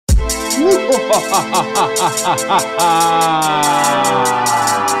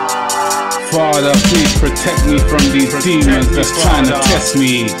Father, please protect me from these demons that's trying to test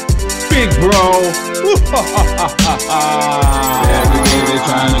me. Big bro. Every day they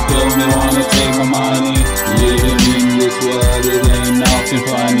trying to kill me, wanna take my money. Living in this world, it ain't nothing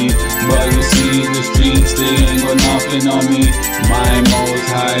funny. But you see the streets, they ain't got nothing on me. My most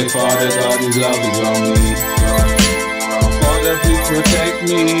high Father, God, His love is on me. Father, please protect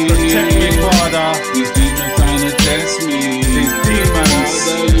me. Protect me, Father. These demons trying to test me. These demons.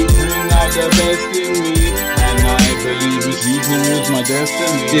 Father, you bring out the best in me. And I believe it's you who rules my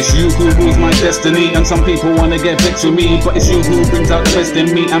destiny. It's you who rules my destiny. And some people wanna get vexed with me, but it's you who brings out the best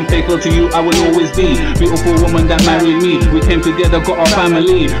in me. I'm faithful to you, I will always be. Beautiful woman that married me. We came together, got our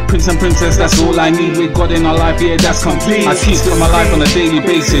family. Prince and princess, that's all I need. With God in our life, yeah, that's complete. I teach from my life on a daily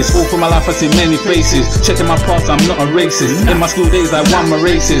basis. All from my life I see many faces. Checking my past, I'm not a racist. In my school days I won my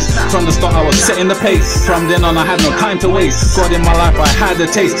races. From the start I was setting the pace. From then on I had no time to waste. God in my life I had a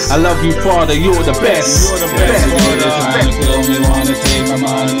taste. I love you, Father, you're the best. You're the best. They're trying to kill me, wanna take my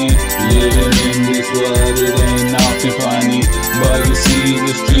money. Living in this world, it ain't nothing funny. But you see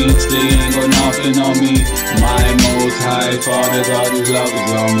the streets, they ain't got nothing on me. My most high Father, God, His love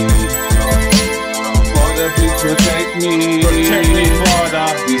is on me. Father, please protect me. Protect me, Father.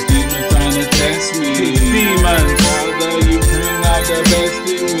 These demons trying to test me. These demons. Father, you bring out the best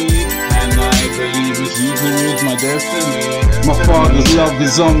in me. And I believe it's you who rules my destiny. My Father's love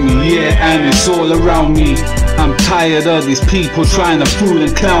is on me, yeah, and it's all around me. I'm tired of these people trying to fool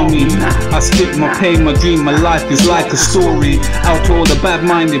and clown me. I skip my pain, my dream, my life is like a story. Out to all the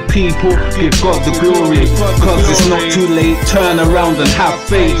bad-minded people, give God the glory. Cause it's not too late, turn around and have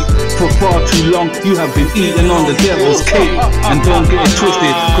faith. For far too long, you have been eating on the devil's cake. And don't get it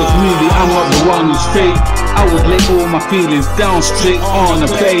twisted, cause really I'm not the one who's fake. I would lay all my feelings down straight on a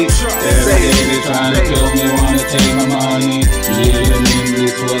plate. Every day they trying to kill me, wanna take my money. Living in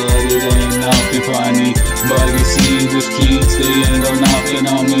this world, it ain't nothing funny. But you see the streets, they ain't got nothing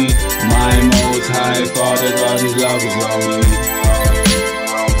on me. My most high Father, God, His love is on me.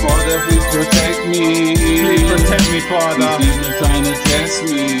 Father, please protect me. Please protect me, Father. These demons trying to test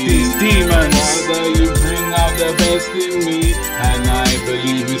me. These demons. Father, you bring out the best in me. And I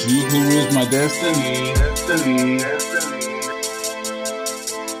believe it's you who rules my destiny.